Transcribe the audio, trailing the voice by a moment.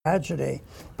tragedy.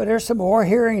 But there's some more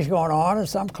hearings going on, and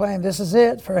some claim this is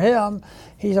it for him.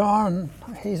 He's on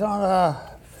a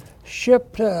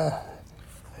ship to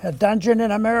a dungeon in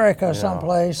America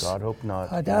someplace. God hope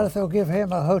not. I doubt if they'll give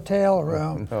him a hotel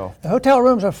room. No. The hotel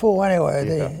rooms are full anyway.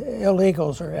 The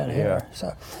illegals are in here.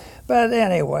 So, but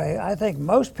anyway, I think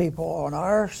most people on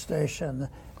our station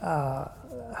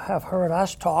have heard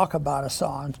us talk about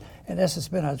Assange, and this has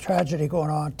been a tragedy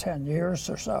going on 10 years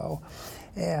or so.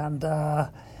 And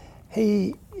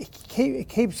he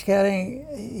keeps getting,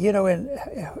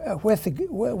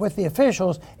 with the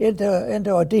officials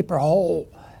into a deeper hole.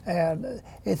 And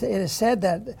it is said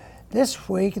that this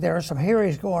week there are some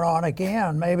hearings going on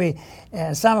again, maybe,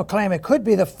 and some claim it could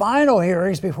be the final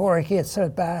hearings before he gets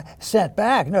sent to,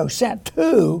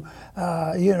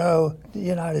 the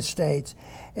United States.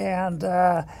 And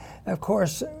of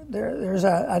course, there's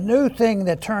a new thing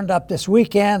that turned up this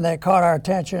weekend that caught our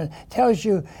attention. It tells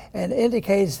you and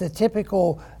indicates the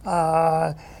typical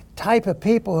type of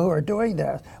people who are doing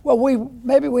this. Well,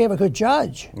 maybe we have a good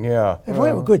judge. Yeah. If we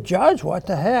have a good judge, what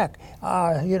the heck?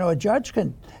 A judge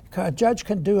can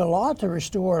do a lot to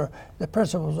restore the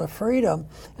principles of freedom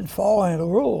and following the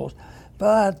rules.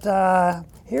 But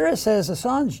here it says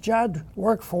Assange judge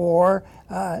worked for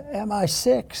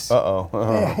MI6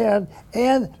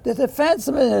 and the Defense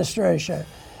Administration.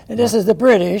 And this is the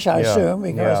British, I assume,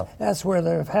 because that's where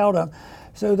they've held him.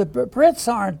 So the Brits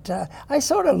aren't, I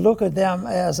sort of look at them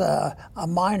as a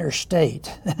minor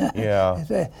state.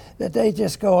 That they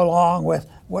just go along with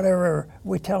whatever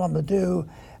we tell them to do,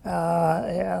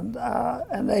 and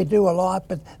they do a lot,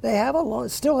 but they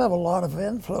still have a lot of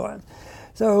influence.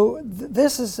 So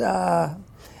this is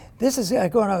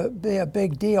going to be a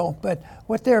big deal. But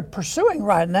what they're pursuing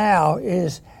right now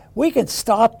is we can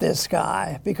stop this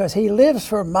guy because he lives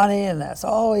for money and that's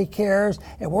all he cares,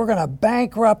 and we're going to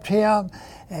bankrupt him,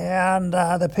 and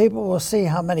the people will see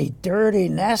how many dirty,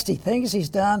 nasty things he's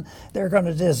done. They're going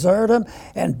to desert him,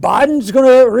 and Biden's going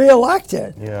to reelect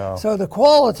it. So the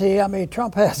quality,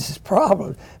 Trump has his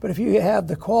problems, but if you have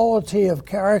the quality of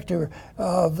character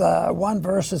of one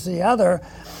versus the other,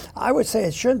 I would say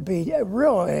it shouldn't be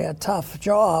really a tough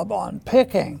job on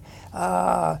picking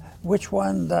which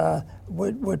one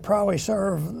would probably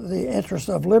serve the interest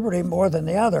of liberty more than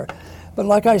the other. But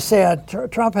like I said,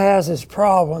 Trump has his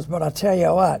problems, but I'll tell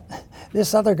you what,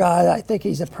 this other guy, I think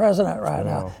he's the president right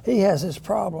now, he has his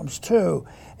problems too.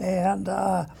 And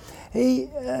he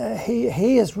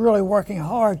is really working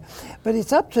hard, but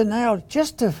it's up to now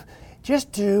just to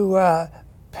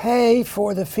pay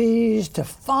for the fees to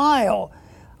file.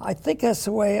 I think that's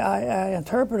the way I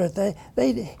interpret it.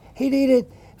 He needed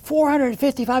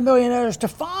 $455 million to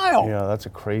file. Yeah, that's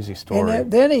a crazy story.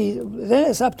 And then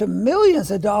it's up to millions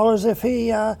of dollars if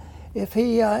he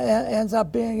ends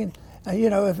up being,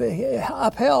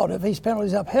 upheld, if his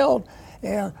penalty's upheld.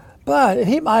 But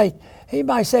he might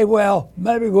say, well,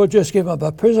 maybe we'll just give him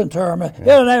a prison term. He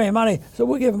doesn't have any money, so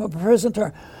we'll give him a prison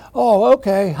term. Oh,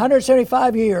 okay,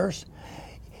 175 years.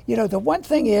 The one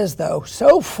thing is, though,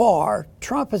 so far,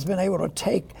 Trump has been able to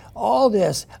take all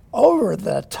this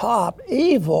over-the-top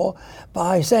evil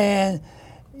by saying,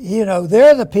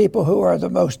 they're the people who are the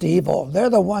most evil. They're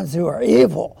the ones who are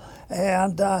evil.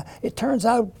 And it turns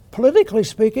out, politically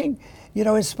speaking,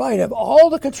 in spite of all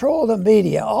the control of the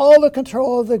media, all the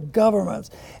control of the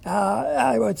governments,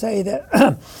 I would say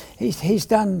that he's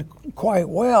done quite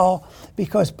well,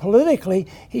 because politically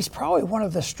he's probably one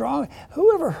of the strong.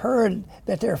 Who ever heard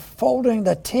that they're folding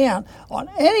the tent on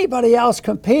anybody else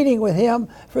competing with him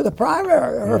for the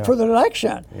primary or for the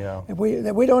election?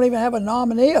 We don't even have a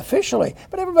nominee officially,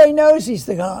 but everybody knows he's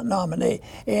the nominee.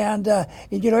 And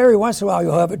every once in a while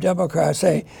you'll have a Democrat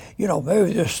say,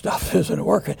 maybe this stuff isn't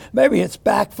working. Maybe it's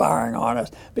backfiring on us,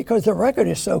 because the record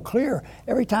is so clear.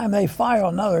 Every time they file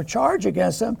another charge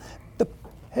against him,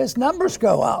 his numbers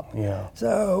go up.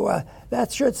 So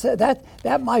that should say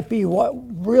that might be what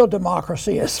real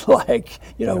democracy is like,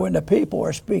 when the people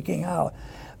are speaking out.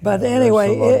 But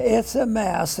anyway, it's a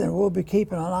mess, and we'll be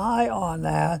keeping an eye on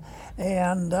that.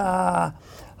 And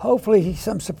hopefully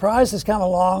some surprises come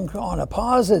along on a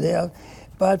positive.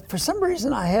 But for some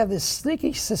reason, I have this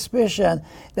sneaky suspicion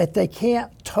that they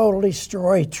can't totally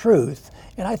destroy truth.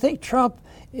 And I think Trump,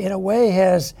 in a way,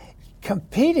 has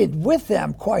competed with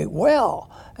them quite well.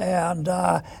 And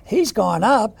he's gone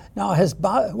up. Now,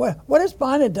 what has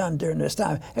Biden done during this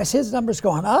time? Has his numbers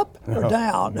gone up or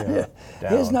down? Down.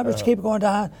 His numbers keep going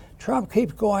down. Trump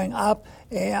keeps going up.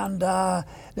 And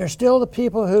there's still the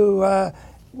people who,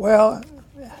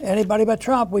 anybody but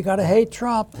Trump. We got to hate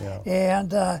Trump.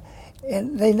 And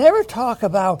and they never talk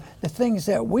about the things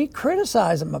that we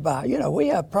criticize him about. You know, we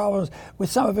have problems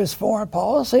with some of his foreign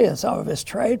policy and some of his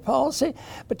trade policy,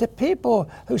 but the people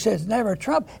who says never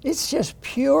Trump, it's just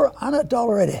pure,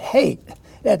 unadulterated hate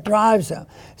that drives them.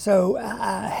 So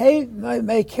hate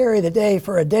may carry the day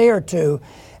for a day or two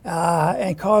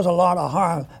and cause a lot of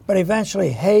harm, but eventually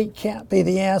hate can't be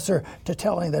the answer to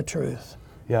telling the truth.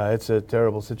 Yeah, it's a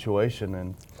terrible situation,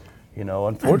 and you know,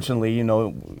 unfortunately, you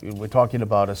know, we're talking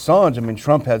about Assange. I mean,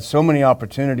 Trump had so many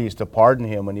opportunities to pardon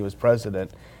him when he was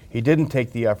president. He didn't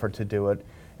take the effort to do it.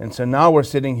 And so now we're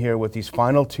sitting here with these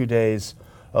final 2 days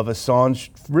of Assange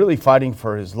really fighting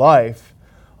for his life.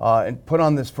 And put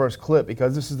on this first clip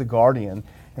because this is The Guardian,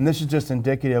 and this is just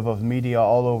indicative of media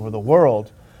all over the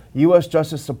world. U.S.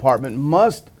 Justice Department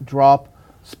must drop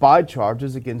spy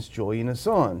charges against Julian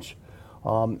Assange.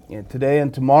 And today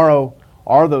and tomorrow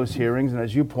are those hearings, and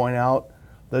as you point out,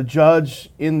 the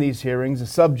judge in these hearings, the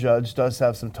sub-judge, does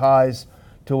have some ties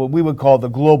to what we would call the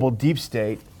global deep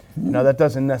state. Now, that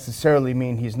doesn't necessarily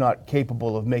mean he's not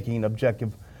capable of making an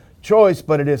objective choice,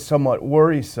 but it is somewhat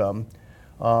worrisome.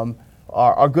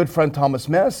 Our good friend Thomas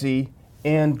Massie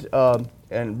and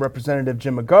Representative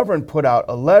Jim McGovern put out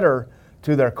a letter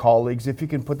to their colleagues. If you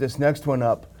can put this next one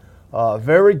up,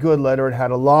 very good letter. It had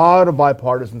a lot of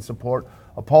bipartisan support.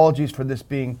 Apologies for this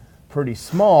being pretty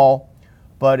small,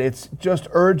 but it's just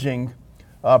urging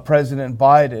President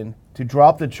Biden to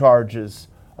drop the charges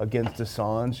against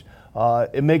Assange.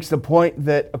 It makes the point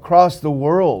that across the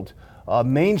world,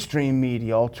 mainstream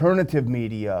media, alternative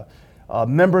media,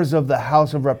 members of the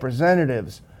House of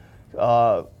Representatives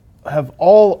have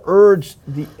all urged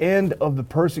the end of the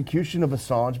persecution of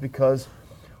Assange because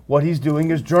what he's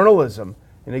doing is journalism.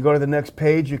 And you go to the next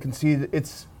page, you can see that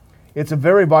it's a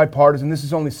very bipartisan. This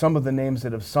is only some of the names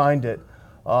that have signed it,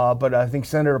 but I think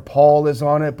Senator Paul is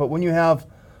on it. But when you have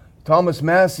Thomas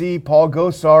Massie, Paul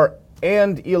Gosar,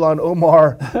 and Ilhan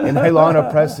Omar, and Helena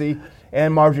Pressy,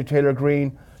 and Marjorie Taylor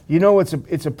Greene, you know it's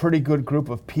a pretty good group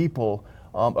of people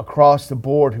across the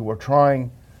board who are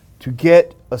trying to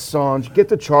get Assange, get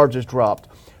the charges dropped.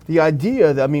 The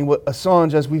idea that, I mean, what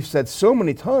Assange, as we've said so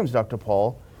many times, Dr.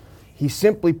 Paul, he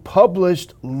simply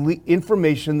published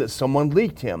information that someone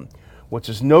leaked him, which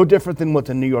is no different than what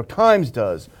the New York Times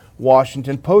does,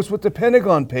 Washington Post with the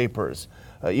Pentagon Papers.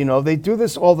 You know, they do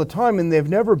this all the time and they've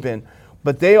never been.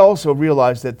 But they also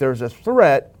realize that there's a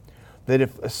threat that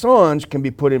if Assange can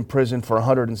be put in prison for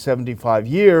 175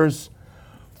 years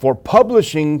for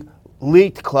publishing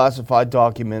leaked classified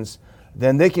documents,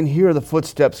 then they can hear the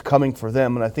footsteps coming for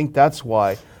them. And I think that's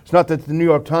why. It's not that the New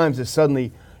York Times has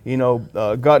suddenly, you know,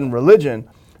 gotten religion,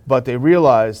 but they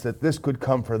realize that this could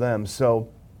come for them. So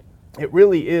it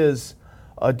really is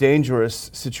a dangerous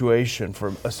situation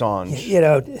for Assange. You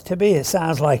know, to me it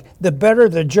sounds like the better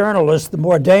the journalist, the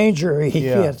more danger he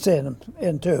gets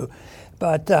into.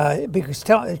 But because,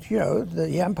 you know,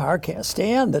 the empire can't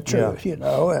stand the truth, you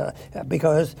know,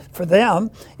 because for them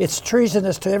it's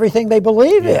treasonous to everything they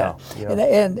believe in.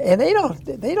 And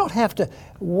they don't have to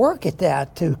work at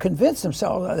that to convince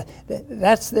themselves.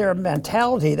 That's their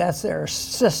mentality. That's their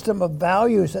system of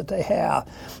values that they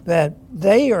have. That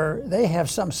they have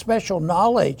some special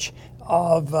knowledge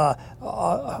of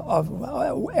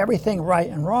everything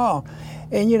right and wrong.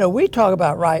 And, you know, we talk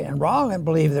about right and wrong and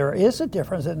believe there is a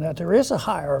difference and that there is a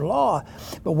higher law.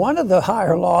 But one of the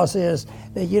higher laws is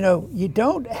that, you know, you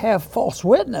don't have false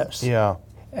witness. Yeah.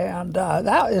 And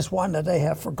that is one that they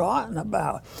have forgotten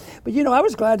about. But, you know, I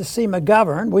was glad to see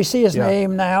McGovern. We see his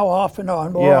name now off and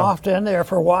on more often. There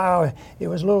for a while, it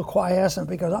was a little quiescent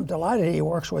because I'm delighted he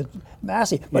works with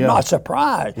Massie, but not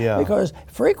surprised because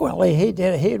frequently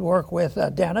he'd work with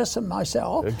Dennis and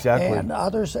myself and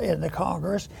others in the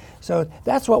Congress. So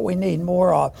that's what we need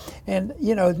more of. And,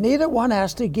 you know, neither one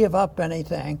has to give up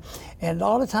anything. And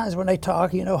all the times when they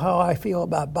talk, you know how I feel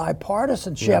about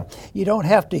bipartisanship. You don't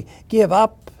have to give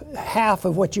up half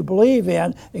of what you believe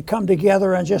in and come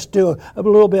together and just do a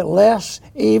little bit less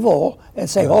evil and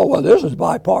say, oh, well, this is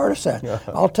bipartisan.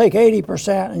 I'll take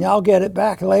 80% and I'll get it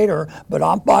back later, but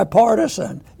I'm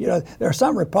bipartisan. You know, there are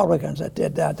some Republicans that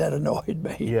did that annoyed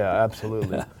me. Yeah,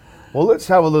 absolutely. Well, let's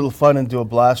have a little fun and do a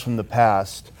blast from the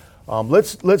past.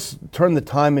 Let's turn the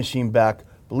time machine back.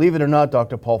 Believe it or not,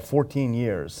 Dr. Paul, 14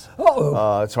 years.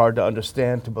 It's hard to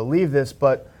understand, to believe this,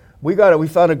 but we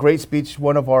found a great speech.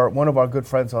 One of our good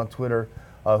friends on Twitter,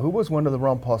 who was one of the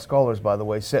Ron Paul scholars, by the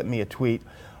way, sent me a tweet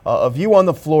of you on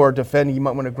the floor defending. You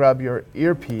might want to grab your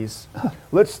earpiece.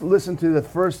 Let's listen to the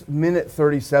first minute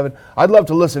 37. I'd love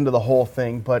to listen to the whole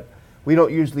thing, but we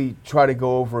don't usually try to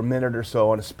go over a minute or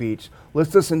so on a speech.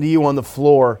 Let's listen to you on the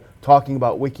floor talking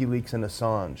about WikiLeaks and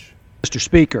Assange. Mr.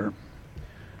 Speaker,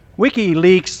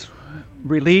 WikiLeaks'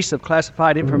 release of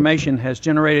classified information has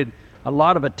generated a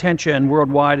lot of attention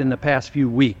worldwide in the past few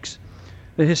weeks.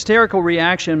 The hysterical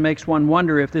reaction makes one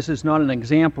wonder if this is not an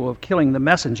example of killing the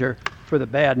messenger for the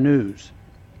bad news.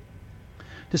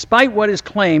 Despite what is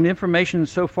claimed, information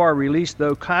so far released,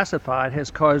 though classified, has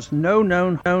caused no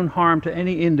known harm to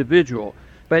any individual,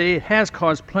 but it has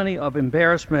caused plenty of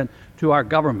embarrassment to our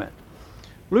government.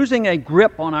 Losing a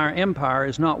grip on our empire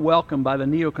is not welcomed by the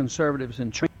neoconservatives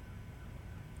in China.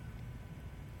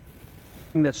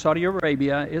 That Saudi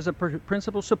Arabia is a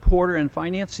principal supporter and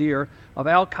financier of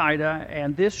Al-Qaeda,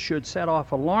 and this should set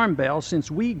off alarm bells since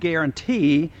we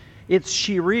guarantee its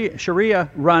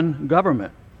Sharia-run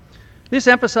government. This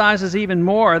emphasizes even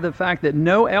more the fact that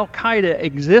no Al-Qaeda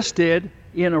existed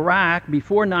in Iraq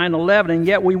before 9/11, and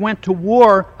yet we went to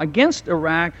war against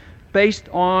Iraq based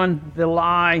on the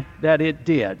lie that it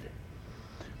did.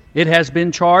 It has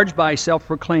been charged by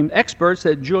self-proclaimed experts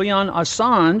that Julian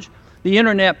Assange, the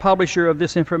internet publisher of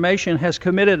this information, has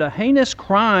committed a heinous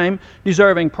crime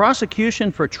deserving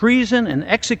prosecution for treason and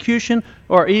execution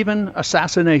or even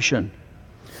assassination.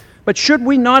 But should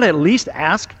we not at least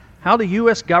ask how the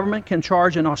U.S. government can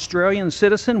charge an Australian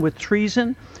citizen with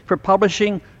treason for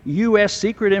publishing U.S.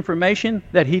 secret information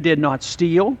that he did not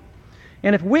steal?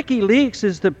 And if WikiLeaks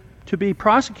is to be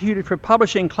prosecuted for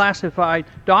publishing classified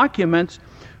documents,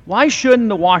 why shouldn't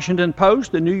the Washington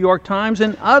Post, the New York Times,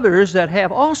 and others that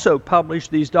have also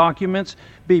published these documents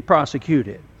be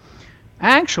prosecuted?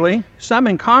 Actually, some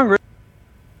in Congress...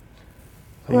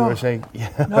 You were saying,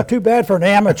 not too bad for an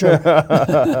amateur.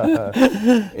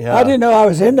 Yeah. I didn't know I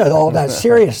was into all that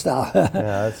serious stuff.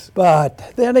 Yeah,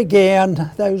 but then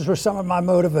again, those were some of my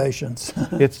motivations.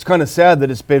 It's kind of sad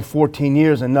that it's been 14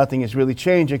 years and nothing has really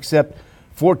changed, except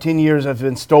 14 years have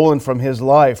been stolen from his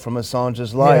life, from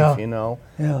Assange's life, you know.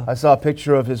 Yeah. I saw a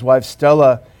picture of his wife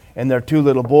Stella and their two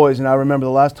little boys, and I remember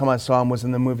the last time I saw him was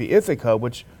in the movie Ithaca,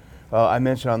 which I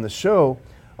mentioned on the show.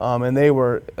 And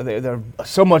they're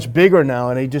so much bigger now,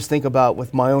 and I just think about,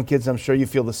 with my own kids, I'm sure you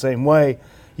feel the same way,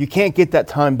 you can't get that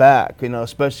time back, you know,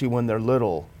 especially when they're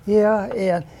little. Yeah,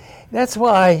 and that's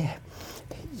why,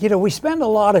 you know, we spend a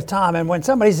lot of time, and when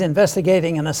somebody's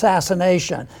investigating an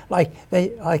assassination, like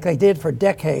they did for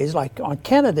decades, like on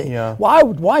Kennedy,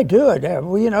 why do it?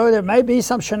 You know, there may be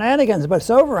some shenanigans, but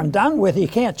it's over and done with. You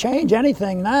can't change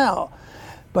anything now.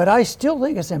 But I still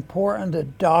think it's important to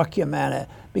document it,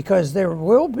 because there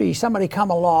will be somebody come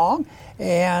along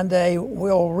and they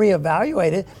will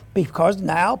reevaluate it, because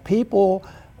now people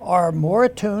are more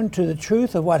attuned to the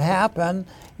truth of what happened,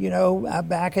 you know,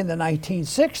 back in the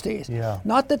 1960s. Yeah.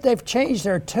 Not that they've changed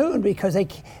their tune, because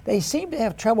they seem to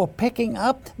have trouble picking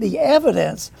up the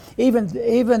evidence, even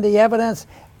the evidence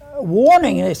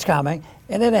warning it's coming,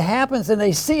 and then it happens and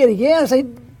they see it again and say,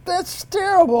 that's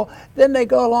terrible. Then they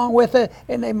go along with it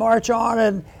and they march on,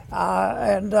 and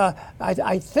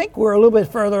I think we're a little bit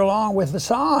further along with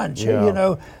Assange. Yeah. You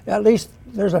know, at least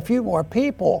there's a few more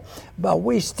people, but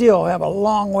we still have a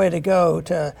long way to go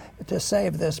to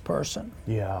save this person.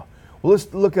 Yeah. Well,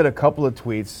 let's look at a couple of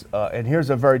tweets, and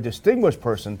here's a very distinguished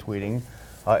person tweeting,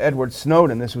 Edward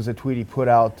Snowden. This was a tweet he put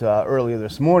out earlier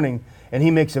this morning, and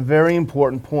he makes a very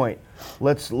important point.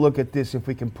 Let's look at this if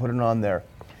we can put it on there.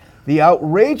 The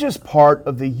outrageous part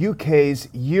of the UK's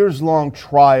years-long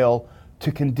trial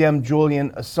to condemn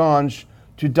Julian Assange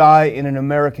to die in an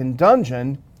American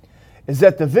dungeon is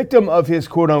that the victim of his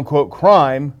quote-unquote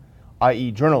crime, i.e.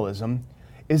 journalism,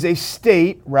 is a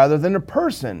state rather than a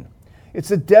person. It's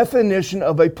a definition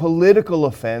of a political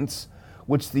offense,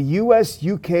 which the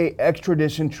U.S.-UK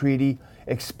extradition treaty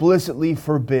explicitly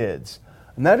forbids.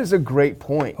 And that is a great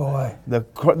point. Boy.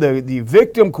 The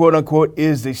victim, quote unquote,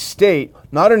 is the state,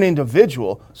 not an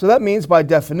individual. So that means, by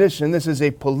definition, this is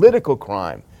a political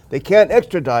crime. They can't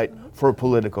extradite for a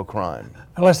political crime.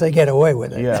 Unless they get away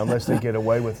with it. Yeah, unless they get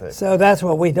away with it. So that's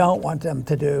what we don't want them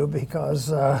to do,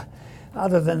 because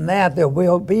other than that, there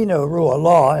will be no rule of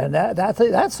law, and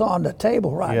that's on the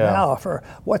table right now for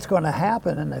what's going to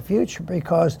happen in the future.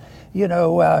 Because, you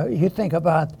know, you think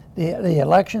about the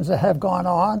elections that have gone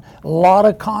on, a lot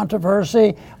of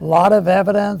controversy, a lot of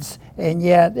evidence, and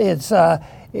yet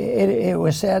it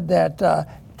was said that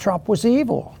Trump was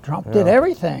evil. Trump did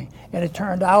everything, and it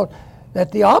turned out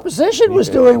that the opposition was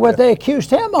doing what they accused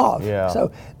him of. Yeah.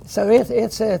 So So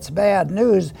it's bad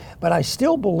news, but I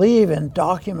still believe in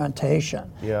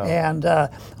documentation. Yeah. And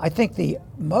I think the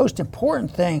most important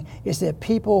thing is that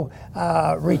people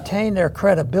retain their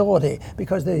credibility,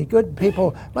 because the good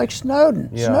people like Snowden.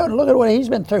 Yeah. Snowden, look at what he's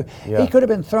been through. Yeah. He could have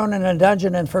been thrown in a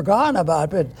dungeon and forgotten about,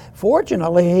 but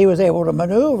fortunately he was able to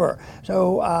maneuver.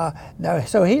 So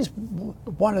so he's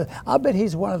I bet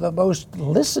he's one of the most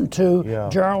listened to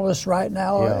journalists right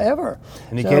now ever.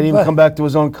 And he can't even come back to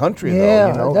his own country, though.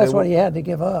 You know? That's what he had to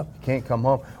give up. Can't come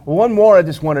home. Well, one more I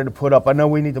just wanted to put up. I know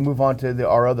we need to move on to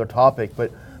our other topic,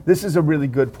 but this is a really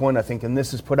good point, I think, and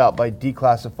this is put out by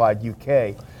Declassified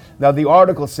UK. Now, the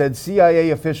article said CIA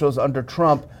officials under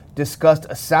Trump discussed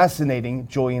assassinating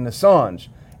Julian Assange,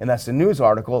 and that's the news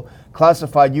article.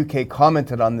 Classified UK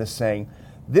commented on this, saying,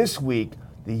 "This week,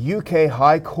 the UK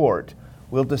High Court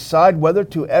will decide whether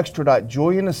to extradite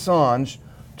Julian Assange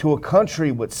to a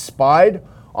country which spied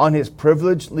on his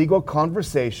privileged legal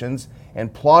conversations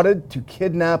and plotted to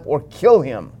kidnap or kill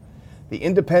him. The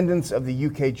independence of the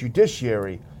UK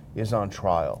judiciary is on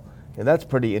trial." And that's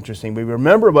pretty interesting. We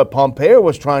remember what Pompeo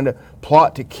was trying to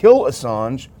plot to kill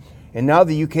Assange, and now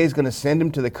the UK is going to send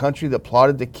him to the country that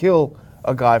plotted to kill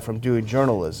a guy from doing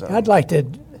journalism. I'd like to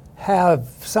have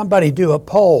somebody do a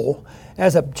poll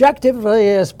as objectively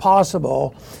as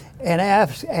possible and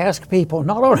ask people,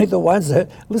 not only the ones that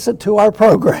listen to our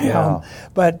program,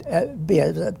 but be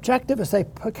as objective as they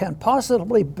can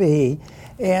possibly be,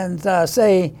 and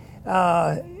say,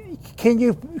 can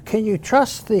you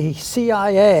trust the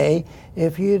CIA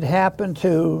if you'd happen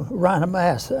to run a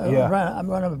mess,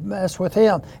 run a mess with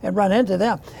him and run into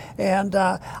them? And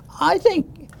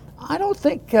I don't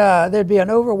think there'd be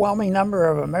an overwhelming number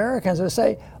of Americans that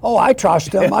say, "Oh, I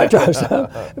trust them. I trust them."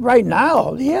 Right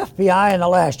now, the FBI in the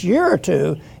last year or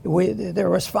two, there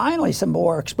was finally some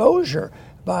more exposure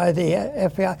by the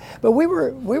FBI. But we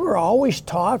were always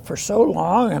taught for so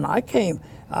long, and I came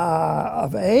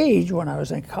of age when I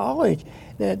was in college,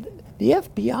 that the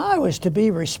FBI was to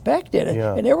be respected.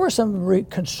 And there were some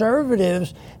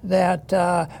conservatives that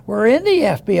were in the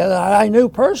FBI that I knew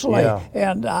personally.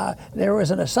 And there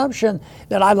was an assumption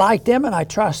that I liked them and I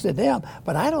trusted them.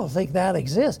 But I don't think that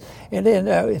exists. And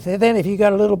then if you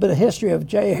got a little bit of history of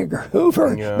J. Edgar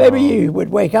Hoover, maybe you would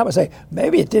wake up and say,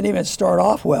 maybe it didn't even start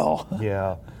off well.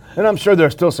 Yeah. And I'm sure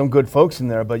there's still some good folks in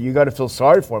there, but you got to feel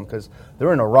sorry for them because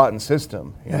they're in a rotten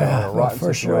system. You know, a rotten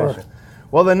for situation. Sure.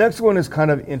 Well, the next one is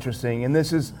kind of interesting, and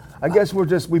this is, I guess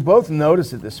we both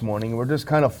noticed it this morning. We're just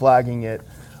kind of flagging it.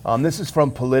 This is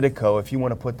from Politico, if you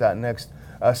want to put that next.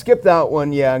 Skip that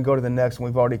one, and go to the next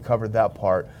one. We've already covered that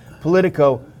part.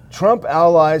 Politico, Trump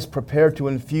allies prepare to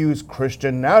infuse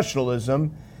Christian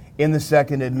nationalism in the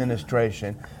second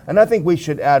administration. And I think we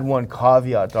should add one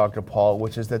caveat, Dr. Paul,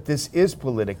 which is that this is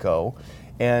Politico,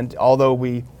 and although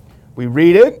we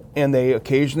read it and they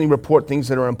occasionally report things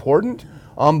that are important,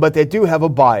 but they do have a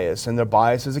bias, and their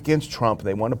bias is against Trump.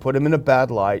 They want to put him in a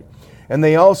bad light, and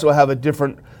they also have a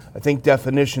different, I think,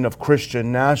 definition of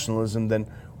Christian nationalism than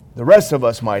the rest of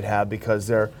us might have, because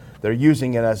they're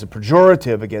using it as a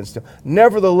pejorative against him.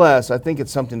 Nevertheless, I think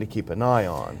it's something to keep an eye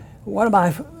on. One of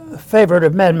my favorite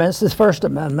amendments is First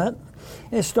Amendment.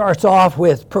 It starts off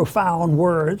with profound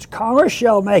words. Congress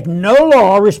shall make no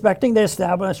law respecting the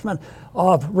establishment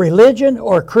of religion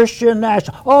or Christian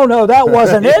national. Oh no, that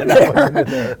wasn't in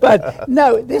there. But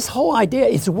no, this whole idea,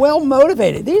 it's well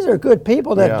motivated. These are good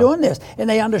people that are doing this, and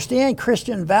they understand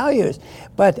Christian values.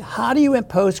 But how do you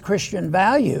impose Christian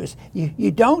values?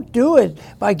 You don't do it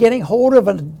by getting hold of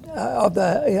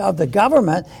the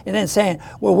government and then saying,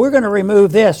 well, we're going to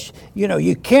remove this. You know,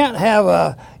 you can't have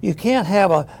a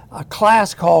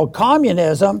class called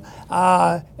communism,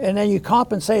 and then you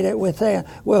compensate it with saying,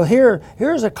 well,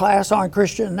 here's a class on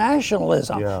Christian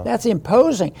nationalism. That's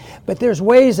imposing. But there's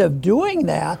ways of doing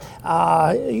that,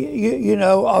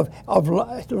 of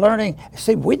learning.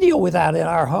 See, we deal with that in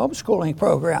our homeschooling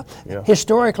program.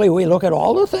 Historically, we look at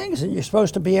all the things, and you're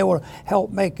supposed to be able to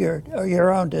help make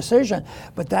your own decision.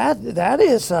 But that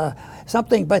is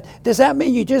something. But does that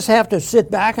mean you just have to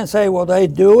sit back and say, well, they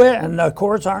do it, and the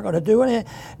courts aren't going to do it?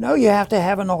 No, you have to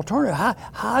have an alternative.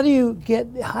 How do you get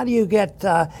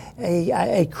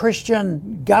a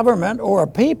Christian government or a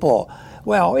people?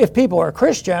 Well, if people are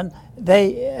Christian,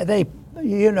 they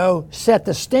set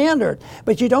the standard.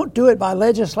 But you don't do it by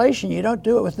legislation. You don't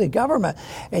do it with the government.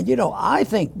 And I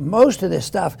think most of this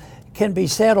stuff can be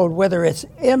settled, whether it's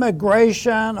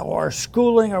immigration or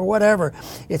schooling or whatever.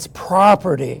 It's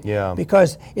property. Yeah.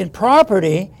 Because in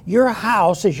property, your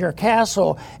house is your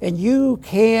castle, and you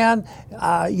can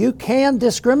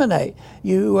discriminate.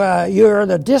 You're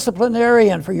the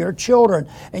disciplinarian for your children,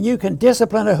 and you can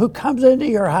discipline who comes into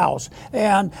your house.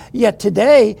 And yet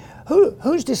today,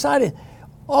 who's decided?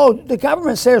 Oh, the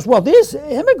government says, well, these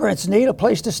immigrants need a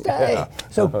place to stay. Yeah.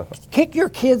 So kick your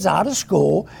kids out of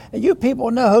school, and you people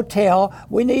in the hotel,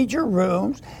 we need your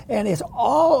rooms, and it's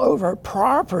all over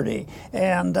property.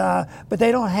 And but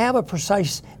they don't have a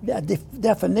precise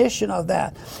definition of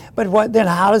that. But then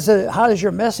how does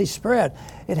your message spread?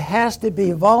 It has to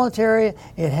be voluntary.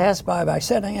 It has by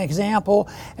setting an example.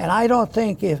 And I don't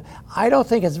think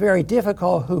it's very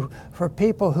difficult for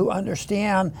people who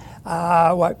understand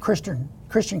what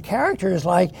Christian character is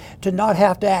like to not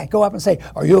have to go up and say,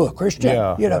 "Are you a Christian?"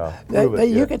 Yeah,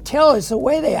 You can tell it's the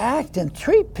way they act and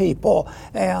treat people,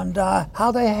 and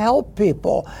how they help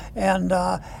people, and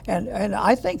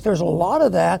I think there's a lot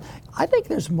of that. I think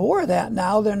there's more of that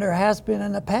now than there has been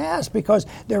in the past, because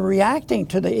they're reacting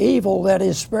to the evil that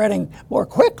is spreading more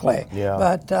quickly. Yeah.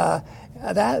 But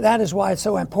that is why it's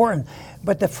so important.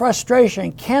 But the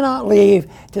frustration cannot lead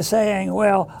to saying,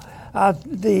 well,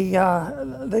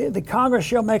 the Congress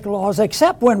shall make laws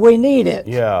except when we need it.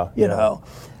 Yeah. You know,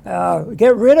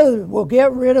 we'll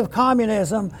get rid of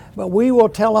communism, but we will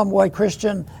tell them what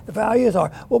Christian values are.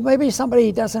 Well, maybe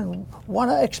somebody doesn't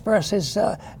want to express his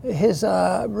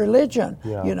religion.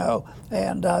 Yeah. You know,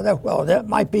 and that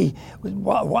might be.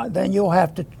 Then you'll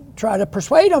have to try to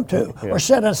persuade them to, or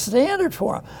set a standard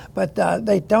for them. But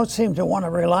they don't seem to want to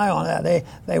rely on that.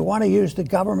 They want to use the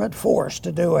government force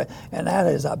to do it, and that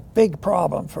is a big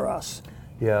problem for us.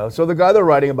 Yeah, so the guy they're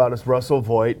writing about is Russell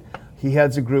Voigt. He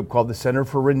heads a group called the Center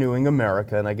for Renewing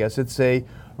America, and I guess it's a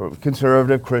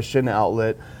conservative Christian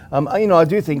outlet. I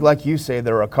do think, like you say,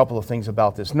 there are a couple of things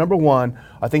about this. Number one,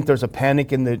 I think there's a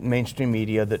panic in the mainstream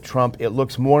media that Trump, it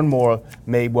looks more and more,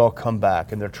 may well come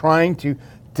back, and they're trying to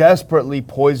desperately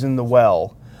poison the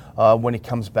well when he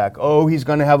comes back. Oh, he's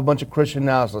going to have a bunch of Christian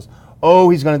nationalists. Oh,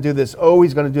 he's going to do this. Oh,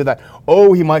 he's going to do that.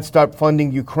 Oh, he might start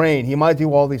funding Ukraine. He might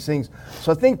do all these things.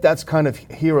 So I think that's kind of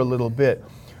here a little bit.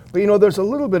 But there's a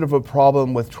little bit of a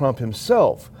problem with Trump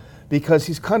himself, because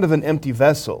he's kind of an empty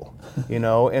vessel,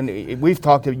 and you've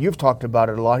talked about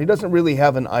it a lot. He doesn't really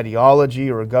have an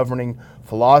ideology or a governing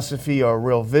philosophy or a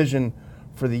real vision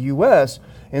for the U.S.,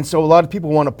 and so a lot of people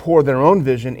want to pour their own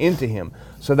vision into him.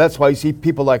 So that's why you see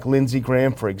people like Lindsey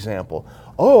Graham, for example.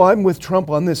 Oh, I'm with Trump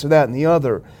on this or that and the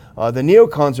other. The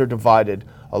neocons are divided.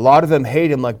 A lot of them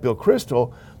hate him, like Bill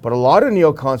Kristol, but a lot of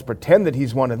neocons pretend that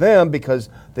he's one of them because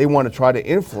they want to try to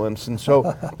influence. And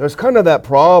so there's kind of that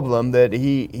problem that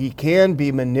he can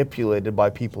be manipulated by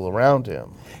people around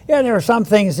him. Yeah, there are some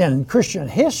things in Christian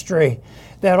history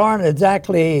that aren't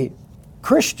exactly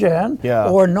Christian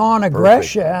or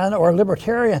non-aggression or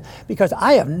libertarian, because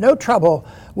I have no trouble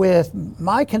with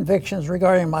my convictions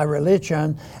regarding my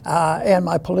religion and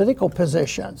my political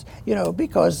positions,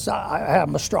 because I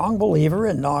am a strong believer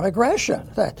in non-aggression,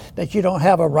 that you don't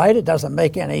have a right, it doesn't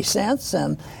make any sense,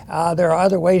 and there are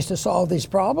other ways to solve these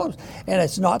problems, and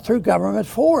it's not through government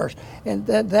force. And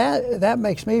that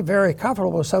makes me very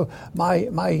comfortable. So my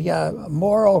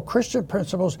moral Christian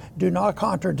principles do not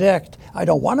contradict. I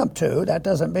don't want them to. That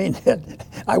doesn't mean that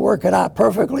I work it out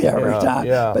perfectly every time.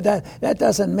 Yeah. But that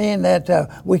doesn't mean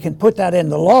that we can put that in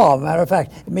the law. Matter of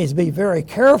fact, it means be very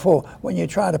careful when you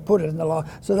try to put it in the law.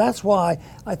 So that's why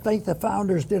I think the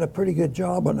founders did a pretty good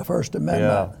job on the First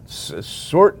Amendment. Yeah,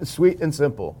 short, sweet, and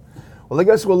simple. Well, I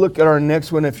guess we'll look at our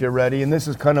next one if you're ready. And this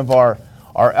is kind of our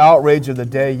outrage of the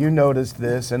day. You noticed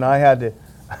this, and I had to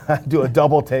do a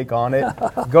double take on it.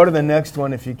 Go to the next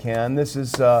one if you can. This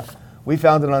is, we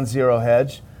found it on Zero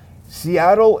Hedge.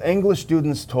 Seattle English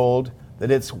students told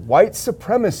that it's white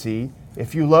supremacy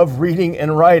if you love reading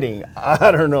and writing.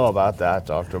 I don't know about that,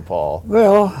 Dr. Paul.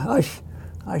 Well,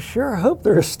 I sure hope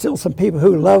there are still some people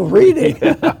who love reading.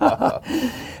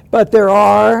 But there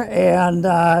are,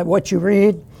 and what you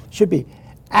read should be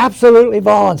absolutely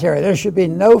voluntary. There should be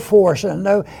no force and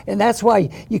that's why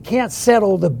you can't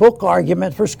settle the book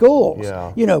argument for schools.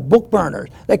 Yeah. Book burners.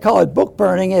 They call it book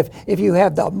burning if you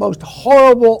have the most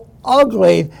horrible,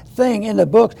 ugly thing in the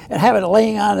book and have it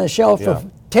laying on the shelf of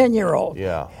 10-year-olds.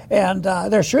 Yeah. And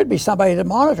there should be somebody to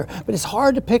monitor, but it's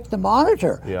hard to pick the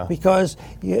monitor because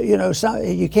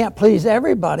you can't please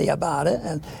everybody about it,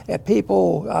 and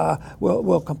people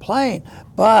will complain.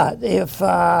 But if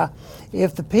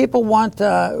the people want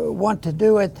to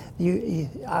do it,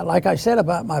 like I said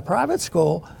about my private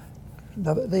school,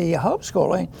 the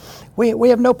homeschooling, we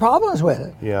have no problems with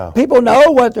it. Yeah. People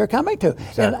know what they're coming to.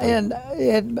 Exactly.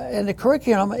 And the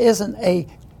curriculum isn't a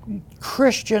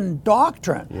Christian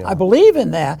doctrine. Yeah. I believe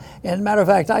in that. And matter of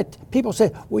fact, people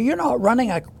say, well, you're not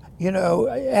running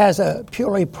as a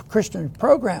purely Christian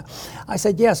program. I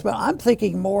said, yes, but I'm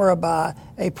thinking more about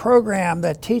a program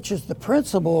that teaches the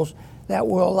principles that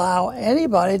will allow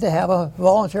anybody to have a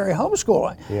voluntary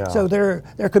homeschooling. Yeah. So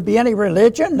there could be any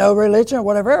religion, no religion, or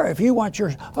whatever. If you want your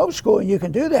homeschooling, you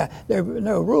can do that. There are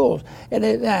no rules.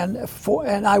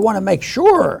 And I want to make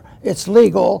sure it's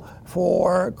legal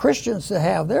for Christians to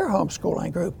have their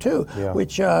homeschooling group too, Yeah.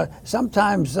 which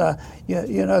sometimes,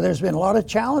 there's been a lot of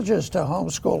challenges to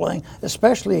homeschooling,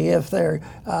 especially if they're,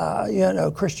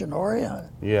 Christian oriented.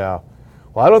 Yeah.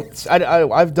 Well,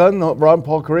 I've done the Ron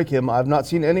Paul curriculum. I've not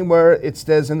seen anywhere it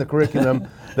says in the curriculum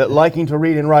that liking to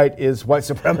read and write is white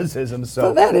supremacism. So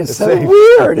well, that is so safe.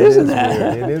 weird, isn't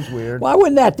it? It is weird. Why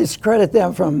wouldn't that discredit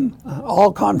them from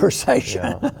all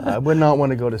conversation? Yeah. I would not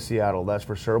want to go to Seattle, that's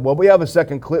for sure. Well, we have a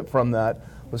second clip from that.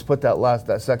 Let's put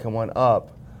that second one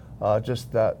up.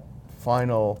 Just a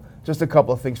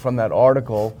couple of things from that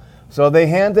article. So they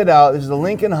handed out, this is the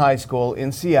Lincoln High School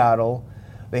in Seattle.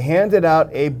 They handed out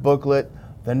a booklet,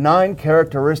 The 9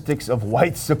 Characteristics of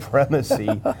White Supremacy.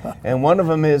 And one of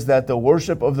them is that the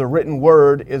worship of the written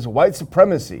word is white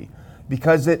supremacy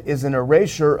because it is an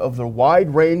erasure of the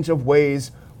wide range of ways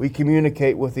we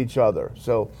communicate with each other.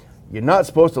 So you're not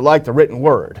supposed to like the written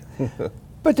word.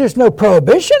 But there's no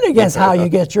prohibition against how you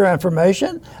get your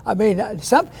information. I mean,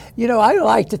 I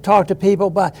like to talk to people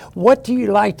about what do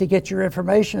you like to get your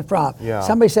information from? Yeah.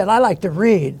 Somebody said, I like to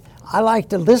read. I like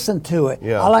to listen to it.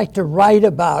 Yeah. I like to write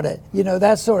about it.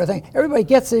 That sort of thing. Everybody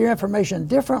gets their information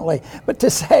differently. But to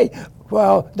say,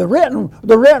 well, the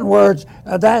written words,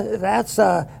 that's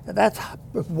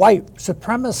white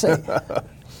supremacy.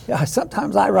 Yeah,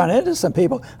 sometimes I run into some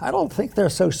people. I don't think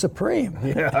they're so supreme.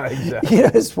 Yeah, exactly.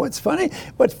 What's funny,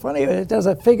 it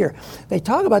doesn't figure. They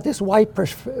talk about this white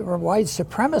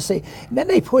supremacy, and then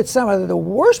they put some of the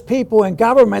worst people in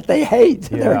government they hate.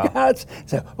 Yeah. Their gods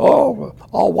say,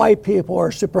 all white people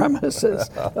are supremacists.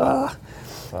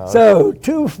 So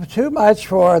too much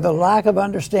for the lack of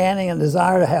understanding and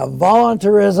desire to have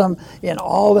voluntarism in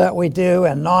all that we do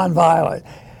and nonviolent.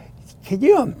 Can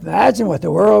you imagine what the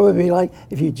world would be like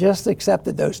if you just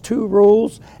accepted those 2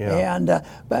 rules? Yeah. And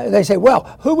but they say,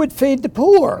 well, who would feed the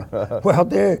poor? Well,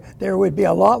 there would be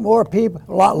a lot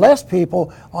less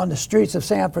people on the streets of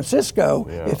San Francisco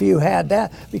if you had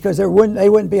that, because they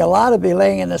wouldn't be allowed to be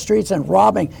laying in the streets and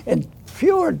robbing in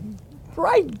pure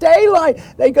bright daylight.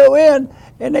 They go in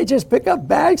and they just pick up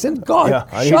bags and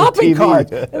shopping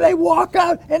carts, and they walk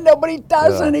out and nobody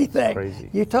does anything.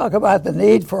 Crazy. You talk about the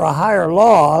need for a higher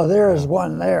law. There is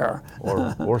one there.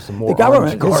 Or some more. The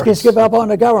government just give up on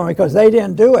the government because they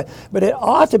didn't do it. But it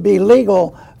ought to be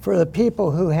legal for the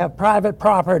people who have private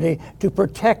property to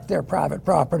protect their private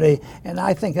property, and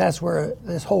I think that's where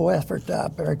this whole effort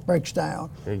breaks down.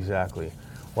 Exactly.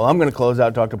 Well, I'm going to close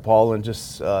out, Dr. Paul, and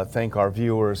just thank our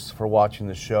viewers for watching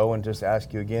the show, and just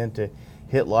ask you again to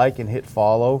hit like and hit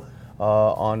follow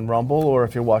on Rumble, or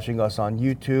if you're watching us on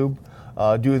YouTube,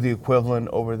 do the equivalent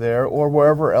over there, or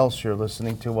wherever else you're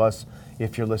listening to us,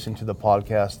 if you're listening to the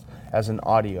podcast as an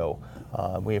audio.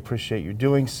 We appreciate you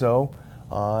doing so,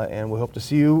 and we hope to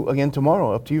see you again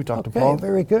tomorrow. Up to you, Dr. Paul. Okay,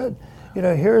 very good.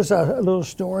 Here's a little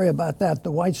story about that.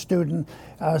 The white student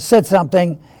said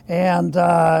something and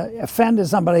offended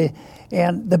somebody,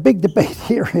 and the big debate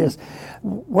here is,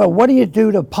 well, what do you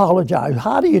do to apologize?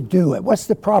 How do you do it? What's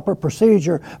the proper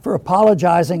procedure for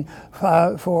apologizing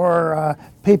for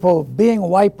people being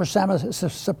white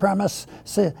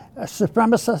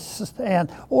supremacists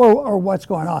and or what's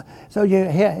going on? So you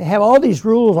have all these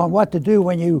rules on what to do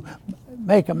when you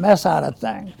make a mess out of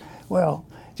things. Well,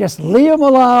 just leave them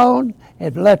alone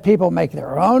and let people make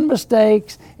their own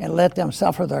mistakes and let them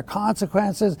suffer their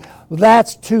consequences.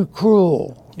 That's too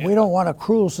cruel. Yeah. We don't want a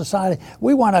cruel society.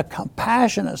 We want a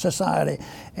compassionate society.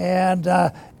 And,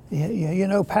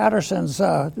 Patterson's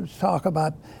talk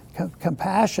about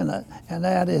compassionate, and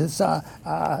that is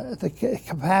the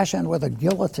compassion with a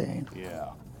guillotine. Yeah.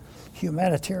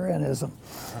 Humanitarianism.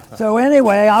 So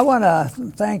anyway, I want to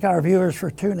thank our viewers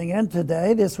for tuning in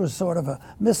today. This was sort of a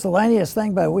miscellaneous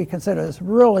thing, but we consider this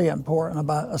really important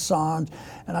about Assange,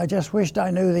 and I just wished I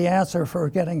knew the answer for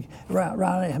getting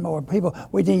around more people.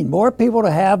 We need more people to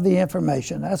have the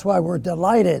information. That's why we're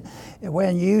delighted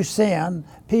when you send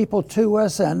people to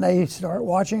us and they start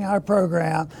watching our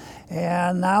program,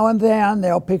 and now and then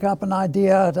they'll pick up an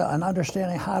idea, an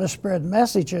understanding how to spread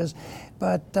messages.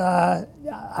 But the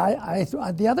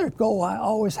other goal I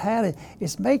always had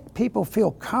is make people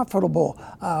feel comfortable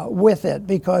with it,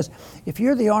 because if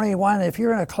you're the only one, if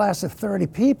you're in a class of 30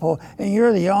 people and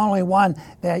you're the only one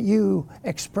that you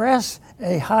express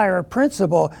a higher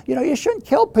principle, you shouldn't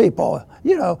kill people,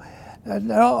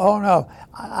 No,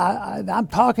 I'm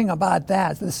talking about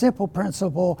that, the simple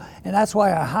principle, and that's why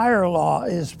a higher law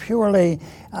is purely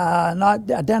not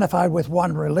identified with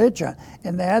one religion,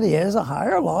 and that is a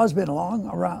higher law has been long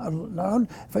known,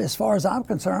 as far as I'm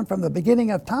concerned, from the beginning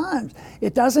of times.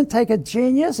 It doesn't take a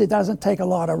genius, it doesn't take a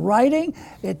lot of writing,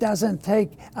 it doesn't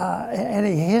take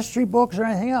any history books or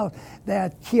anything else,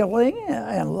 that killing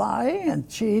and lying and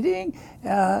cheating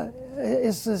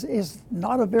is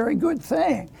not a very good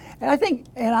thing.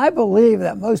 And I believe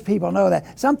that most people know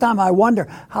that. Sometimes I wonder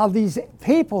how these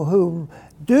people who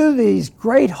do these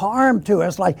great harm to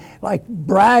us, like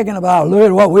bragging about, look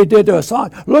at what we did to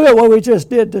Assange, look at what we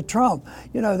just did to Trump.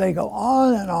 They go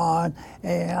on,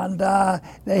 and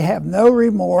they have no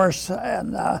remorse,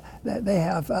 and they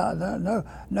have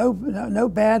no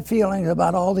bad feelings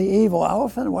about all the evil. I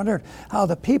often wondered how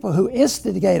the people who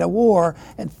instigate a war,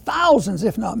 and thousands,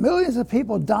 if not millions of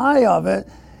people die of it,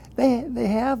 they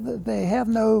have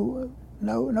no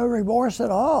remorse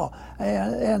at all,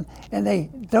 and they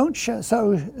don't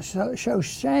show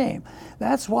shame.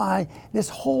 That's why this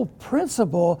whole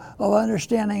principle of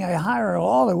understanding a higher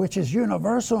law, which is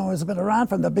universal and has been around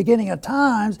from the beginning of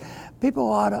times, people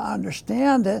ought to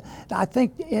understand it. I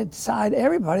think inside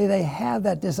everybody they have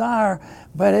that desire,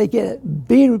 but they get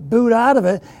booed out of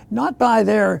it, not by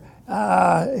their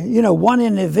one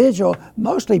individual,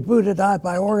 mostly booted out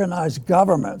by organized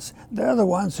governments. They're the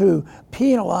ones who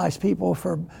penalize people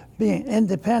for being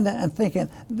independent and thinking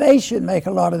they should make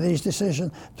a lot of these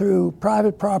decisions through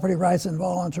private property rights and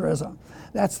voluntarism.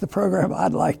 That's the program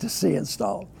I'd like to see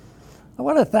installed. I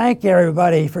want to thank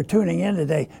everybody for tuning in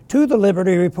today to the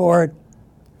Liberty Report.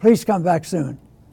 Please come back soon.